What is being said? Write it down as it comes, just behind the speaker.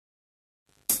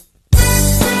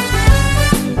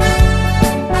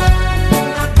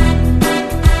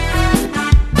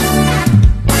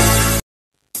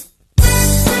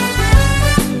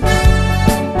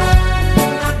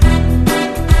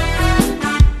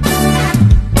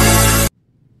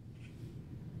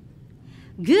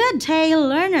Good day,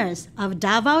 learners of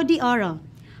Davao de Oro.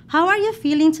 How are you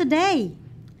feeling today?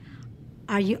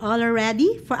 Are you all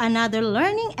ready for another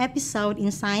learning episode in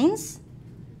science?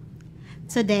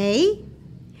 Today,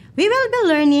 we will be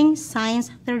learning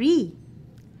Science 3.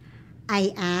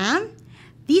 I am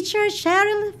Teacher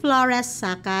Cheryl Flores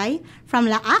Sacay from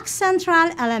Laak Central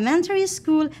Elementary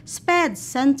School SPED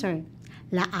Center,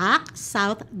 Laak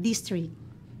South District.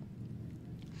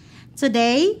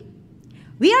 Today,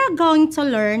 we are going to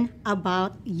learn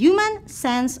about human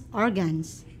sense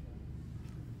organs.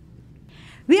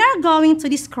 We are going to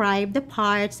describe the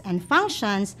parts and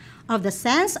functions of the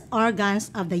sense organs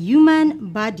of the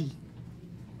human body.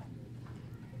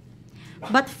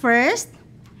 But first,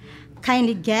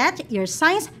 kindly get your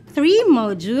Science 3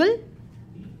 module,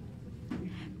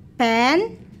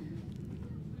 pen,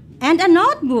 and a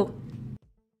notebook.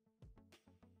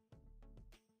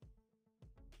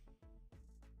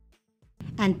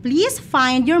 And please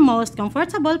find your most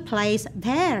comfortable place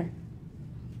there.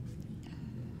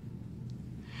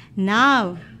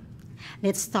 Now,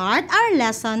 let's start our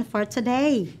lesson for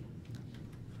today.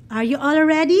 Are you all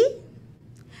ready?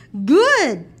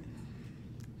 Good!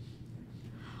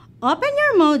 Open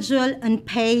your module on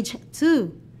page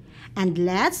 2 and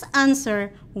let's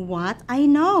answer what I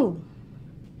know.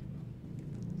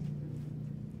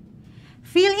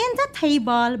 Fill in the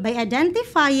table by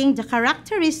identifying the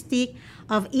characteristic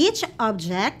of each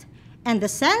object and the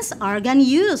sense organ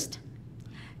used.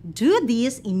 Do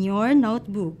this in your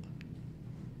notebook.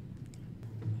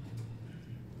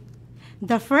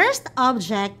 The first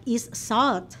object is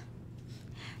salt.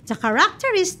 The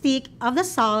characteristic of the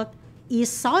salt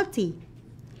is salty,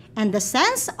 and the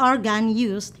sense organ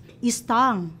used is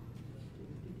tongue.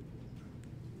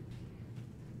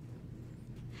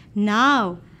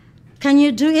 Now, can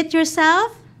you do it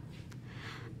yourself?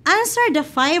 Answer the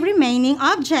 5 remaining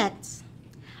objects.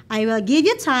 I will give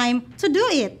you time to do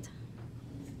it.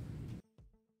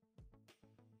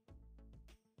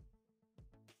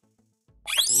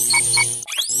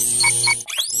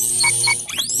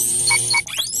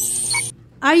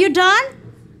 Are you done?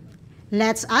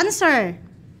 Let's answer.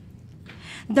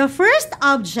 The first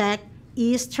object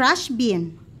is trash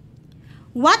bin.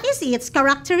 What is its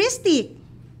characteristic?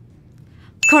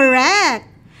 Correct!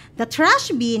 The trash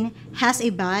bin has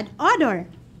a bad odor.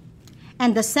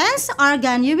 And the sense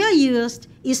organ you will use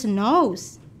is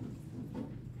nose.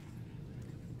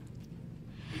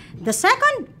 The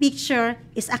second picture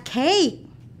is a cake.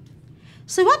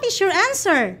 So what is your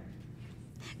answer?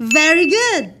 Very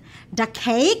good! The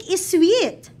cake is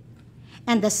sweet.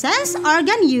 And the sense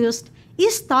organ used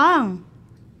is tongue.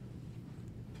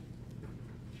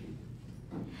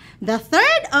 The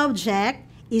third object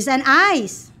is an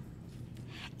ice.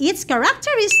 Its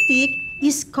characteristic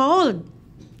is cold.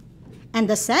 And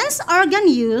the sense organ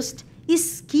used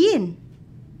is skin.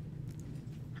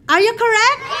 Are you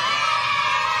correct?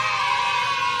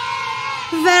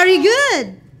 Very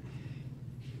good.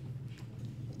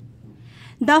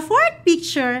 The fourth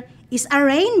picture is a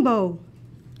rainbow.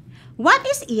 What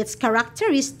is its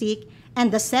characteristic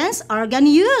and the sense organ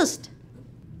used?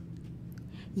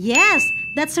 Yes,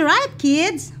 that's right,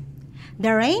 kids.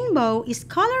 The rainbow is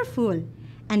colorful,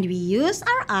 and we use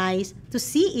our eyes to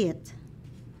see it.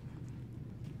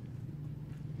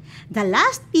 The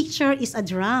last picture is a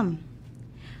drum.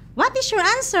 What is your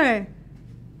answer?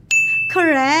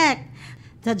 Correct!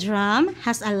 The drum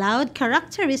has a loud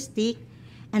characteristic,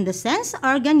 and the sense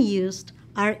organ used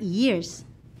are ears.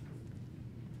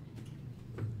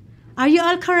 Are you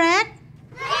all correct?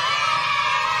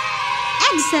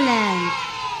 Excellent!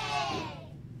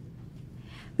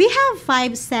 We have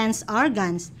 5 sense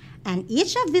organs, and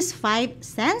each of these 5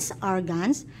 sense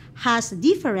organs has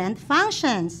different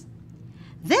functions.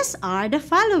 These are the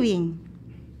following.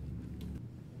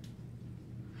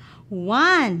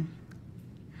 1.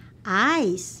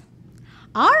 Eyes.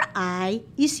 Our eye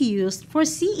is used for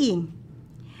seeing.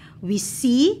 We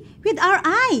see with our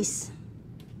eyes.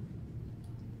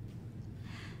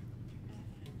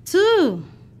 2.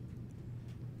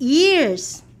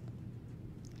 Ears.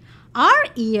 Our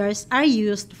ears are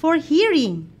used for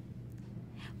hearing.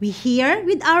 We hear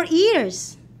with our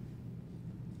ears.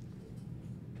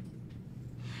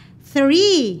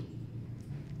 3.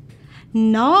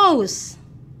 Nose.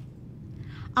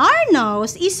 Our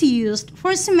nose is used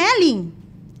for smelling.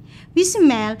 We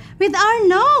smell with our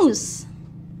nose.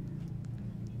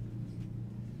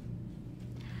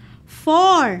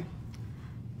 4.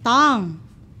 Tongue.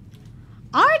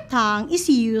 Our tongue is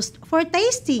used for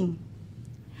tasting.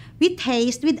 We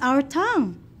taste with our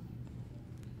tongue.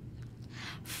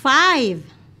 5.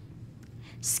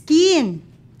 Skin.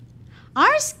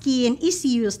 Our skin is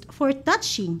used for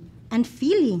touching and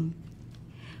feeling.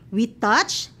 We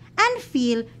touch and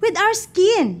feel with our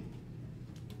skin.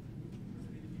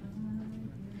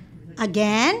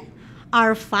 Again,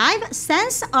 our 5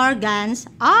 sense organs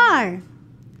are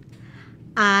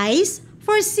eyes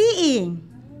for seeing,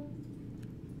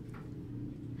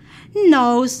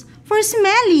 nose for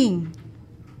smelling,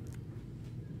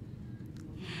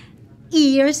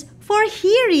 ears for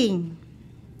hearing,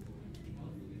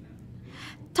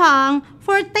 tongue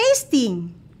for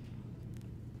tasting,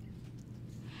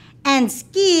 and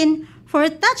skin for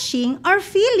touching or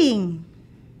feeling.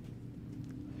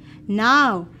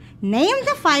 Now, name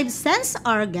the 5 sense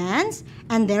organs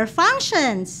and their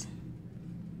functions.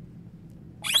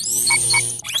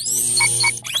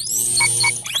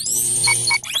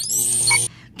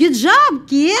 Good job,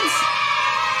 kids!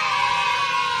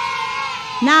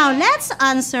 Now, let's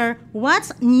answer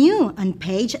what's new on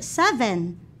page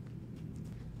 7.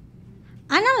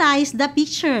 Analyze the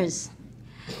pictures.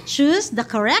 Choose the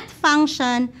correct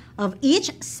function of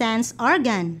each sense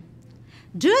organ.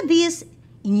 Do this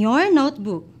in your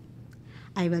notebook.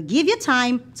 I will give you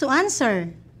time to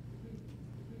answer.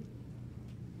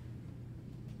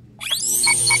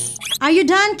 Are you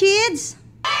done, kids?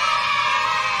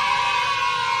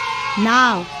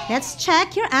 Now, let's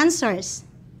check your answers.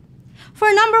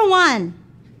 For number 1,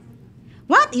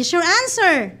 what is your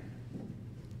answer?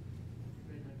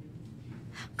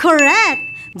 Correct!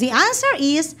 The answer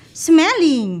is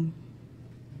smelling.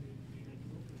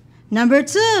 Number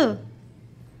 2,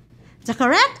 the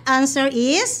correct answer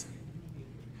is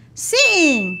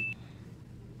seeing.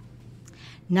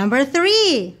 Number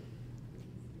 3,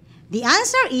 the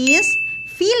answer is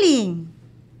feeling.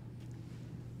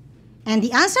 And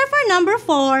the answer for number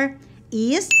 4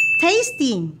 is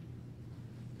tasting.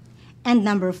 And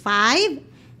number 5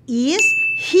 is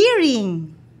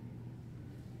hearing.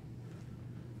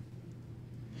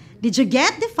 Did you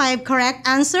get the 5 correct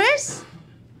answers?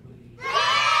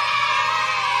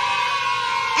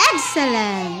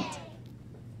 Excellent!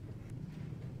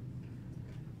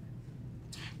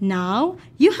 Now,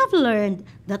 you have learned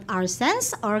that our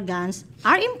sense organs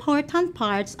are important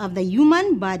parts of the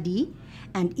human body,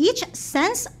 and each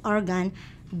sense organ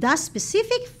does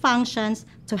specific functions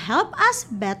to help us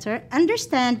better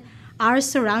understand our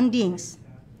surroundings.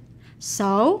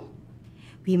 So,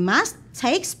 we must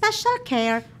take special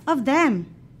care of them.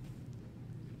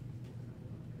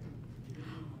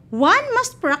 One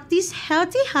must practice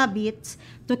healthy habits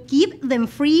to keep them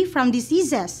free from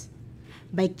diseases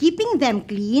by keeping them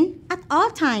clean at all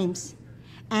times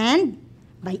and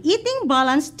by eating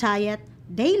balanced diet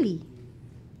daily.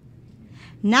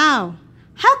 Now,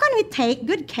 how can we take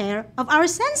good care of our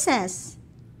senses?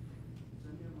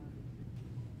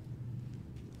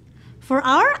 For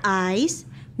our eyes,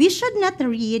 we should not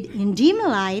read in dim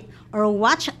light or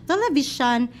watch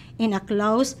television in a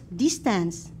close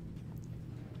distance.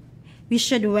 We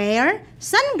should wear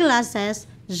sunglasses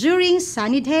during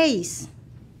sunny days.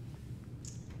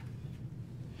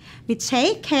 We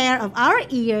take care of our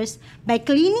ears by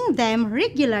cleaning them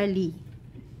regularly.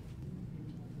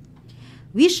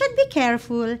 We should be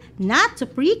careful not to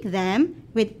prick them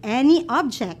with any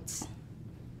objects.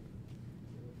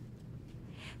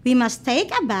 We must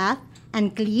take a bath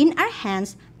and clean our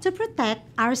hands to protect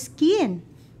our skin.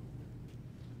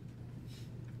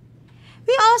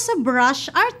 We also brush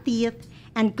our teeth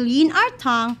and clean our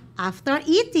tongue after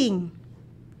eating.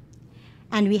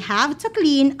 And we have to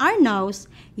clean our nose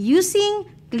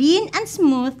using clean and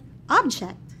smooth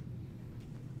object.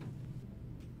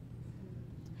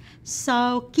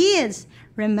 So, kids,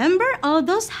 remember all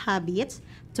those habits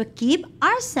to keep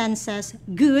our senses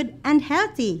good and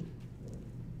healthy.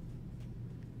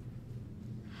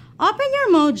 Open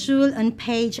your module on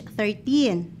page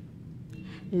 13.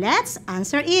 Let's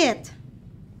answer it.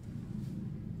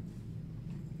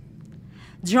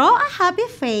 Draw a happy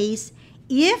face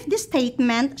if the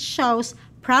statement shows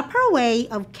proper way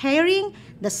of caring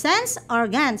the sense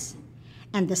organs,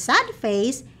 and the sad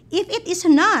face if it is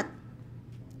not.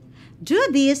 Do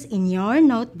this in your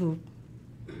notebook.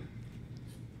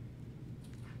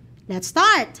 Let's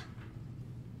start.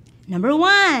 Number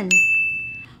 1.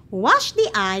 Wash the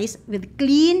eyes with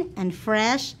clean and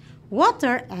fresh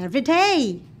water every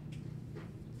day.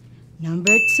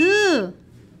 Number 2.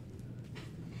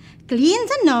 Clean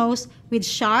the nose with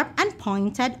sharp and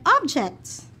pointed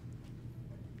objects.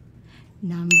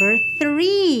 Number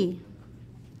 3.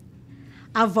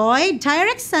 Avoid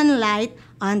direct sunlight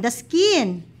on the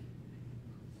skin.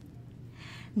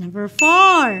 Number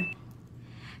 4.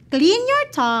 Clean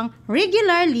your tongue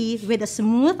regularly with a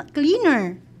smooth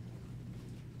cleaner.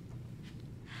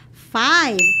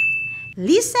 5.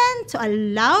 Listen to a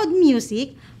loud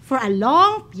music for a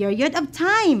long period of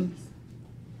time.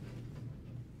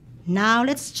 Now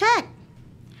let's check.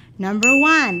 Number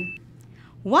 1.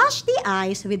 Wash the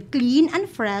eyes with clean and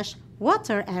fresh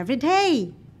water every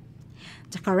day.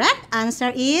 The correct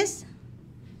answer is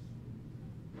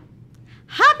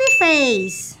happy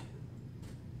face.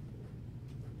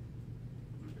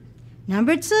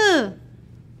 Number 2.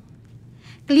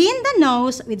 Clean the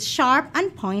nose with sharp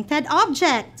and pointed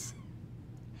objects.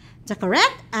 The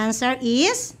correct answer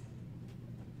is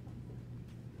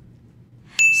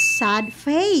sad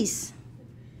face.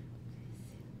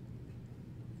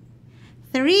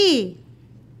 3.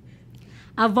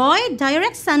 Avoid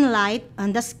direct sunlight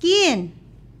on the skin.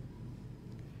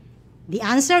 The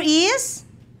answer is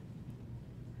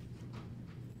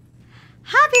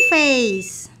happy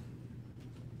face.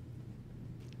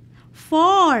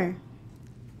 4.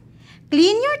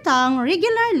 Clean your tongue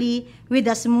regularly with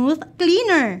a smooth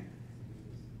cleaner.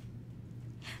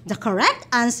 The correct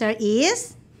answer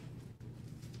is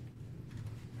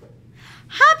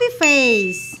happy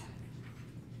face.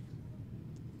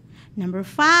 Number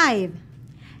 5.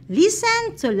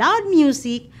 Listen to loud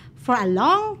music for a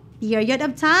long period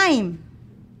of time.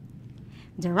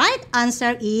 The right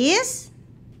answer is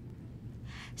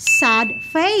sad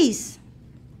face.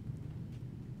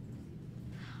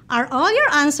 Are all your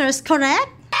answers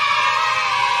correct?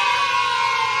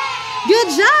 Good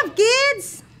job,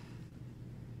 kids!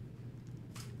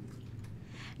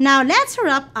 Now let's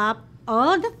wrap up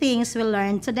all the things we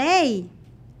learned today.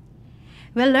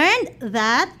 We learned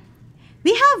that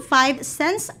we have 5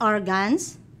 sense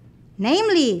organs,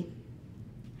 namely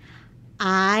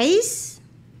eyes,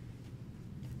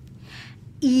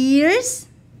 ears,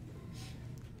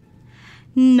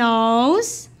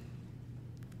 nose,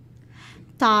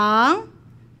 tongue,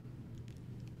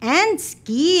 and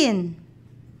skin.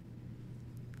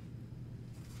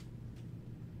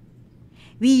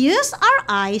 We use our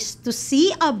eyes to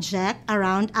see objects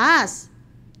around us.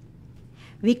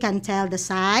 We can tell the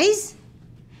size,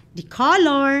 the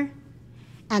color,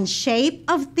 and shape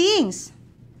of things.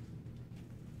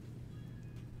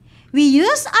 We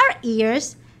use our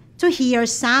ears to hear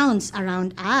sounds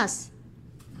around us.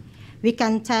 We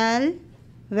can tell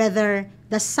whether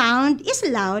the sound is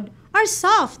loud or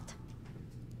soft.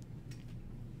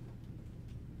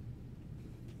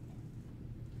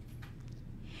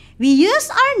 We use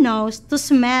our nose to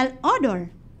smell odor.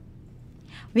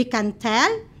 We can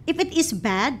tell if it is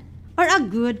bad or a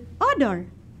good odor.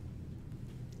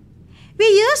 We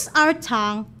use our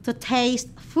tongue to taste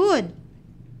food.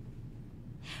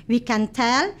 We can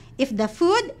tell if the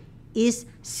food is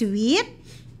sweet,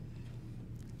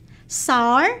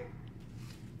 sour,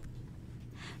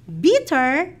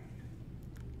 bitter,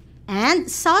 and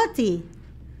salty.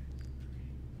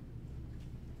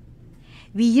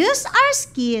 We use our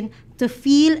skin to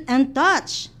feel and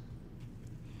touch.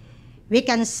 We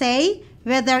can say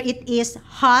whether it is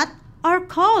hot or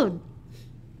cold.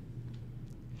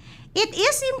 It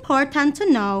is important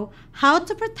to know how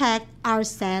to protect our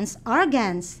sense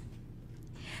organs.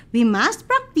 We must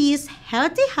practice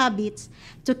healthy habits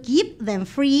to keep them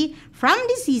free from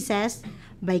diseases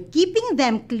by keeping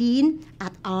them clean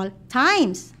at all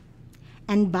times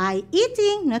and by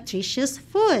eating nutritious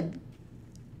food.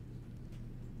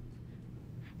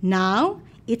 Now,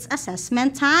 it's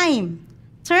assessment time.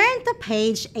 Turn to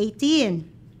page 18.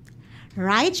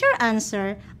 Write your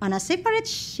answer on a separate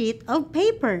sheet of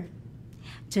paper.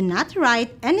 Do not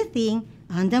write anything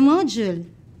on the module.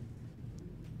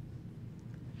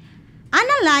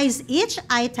 Analyze each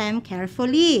item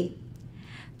carefully.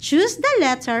 Choose the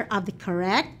letter of the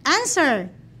correct answer.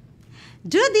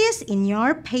 Do this in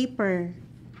your paper.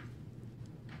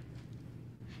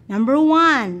 Number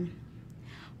 1.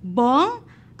 Bong,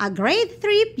 a grade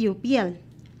 3 pupil,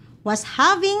 was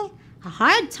having a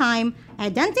hard time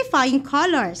identifying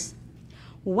colors.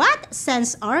 What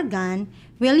sense organ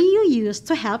will you use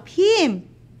to help him?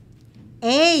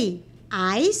 A.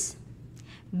 Eyes.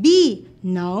 B.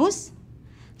 Nose.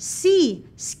 C.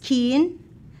 Skin.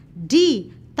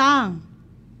 D. Tongue.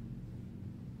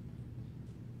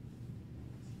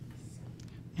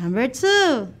 Number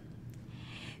 2.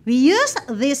 We use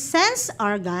this sense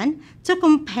organ to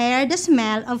compare the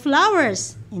smell of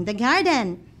flowers in the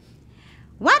garden.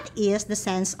 What is the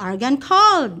sense organ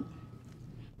called?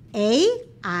 A.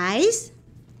 Eyes.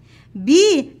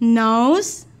 B.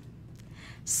 Nose.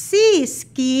 C.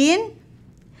 Skin.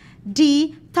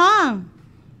 D. Tongue.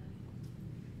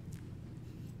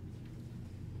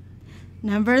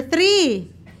 Number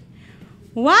 3.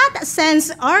 What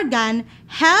sense organ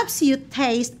helps you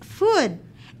taste food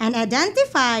and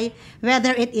identify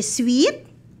whether it is sweet,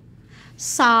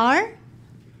 sour,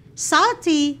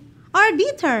 salty, or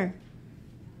bitter.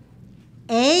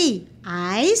 A.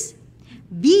 Eyes.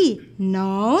 B.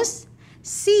 Nose.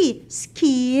 C.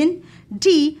 Skin.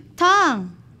 D.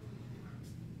 Tongue.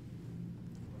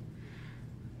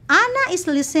 Anna is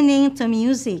listening to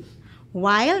music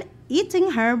while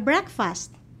eating her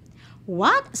breakfast.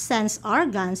 What sense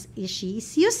organs is she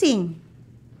using?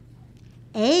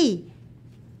 A.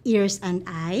 Ears and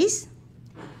eyes.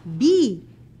 B.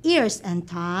 Ears and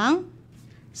tongue.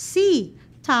 C.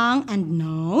 Tongue and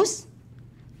nose.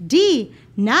 D.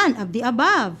 None of the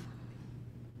above.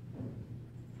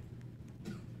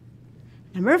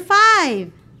 Number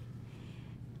 5.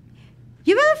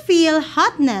 You will feel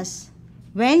hotness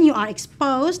when you are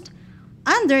exposed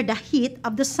under the heat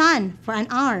of the sun for an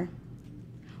hour.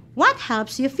 What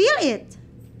helps you feel it?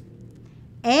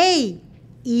 A.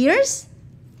 Ears.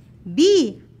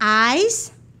 B.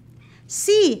 Eyes.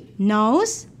 C.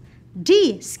 Nose.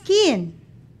 D. Skin.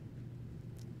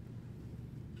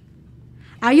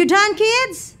 Are you done,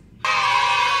 kids?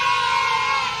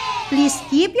 Please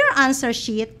keep your answer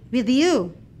sheet with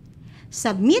you.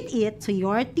 Submit it to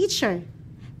your teacher,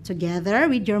 together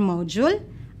with your module,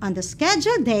 on the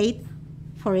scheduled date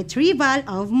for retrieval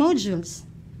of modules.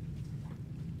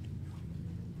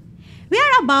 We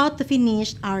are about to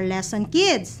finish our lesson,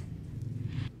 kids.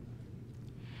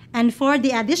 And for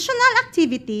the additional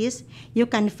activities, you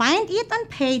can find it on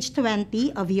page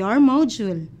 20 of your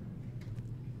module.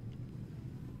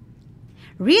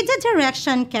 Read the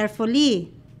direction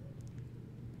carefully.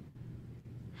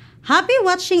 Happy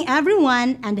watching,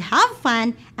 everyone, and have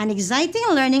fun and exciting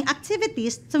learning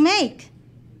activities to make.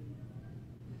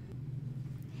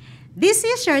 This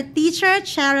is your teacher,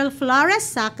 Cheryl Flores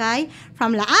Sacay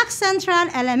from Laac Central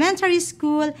Elementary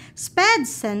School, SPED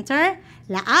Center,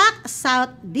 Laac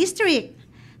South District,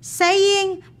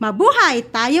 saying, mabuhay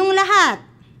tayong lahat!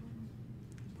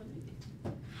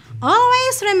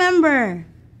 Always remember,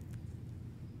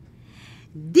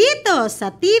 dito sa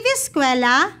TV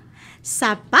Eskwela,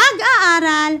 sa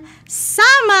pag-aaral,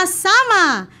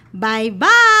 sama-sama!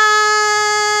 Bye-bye!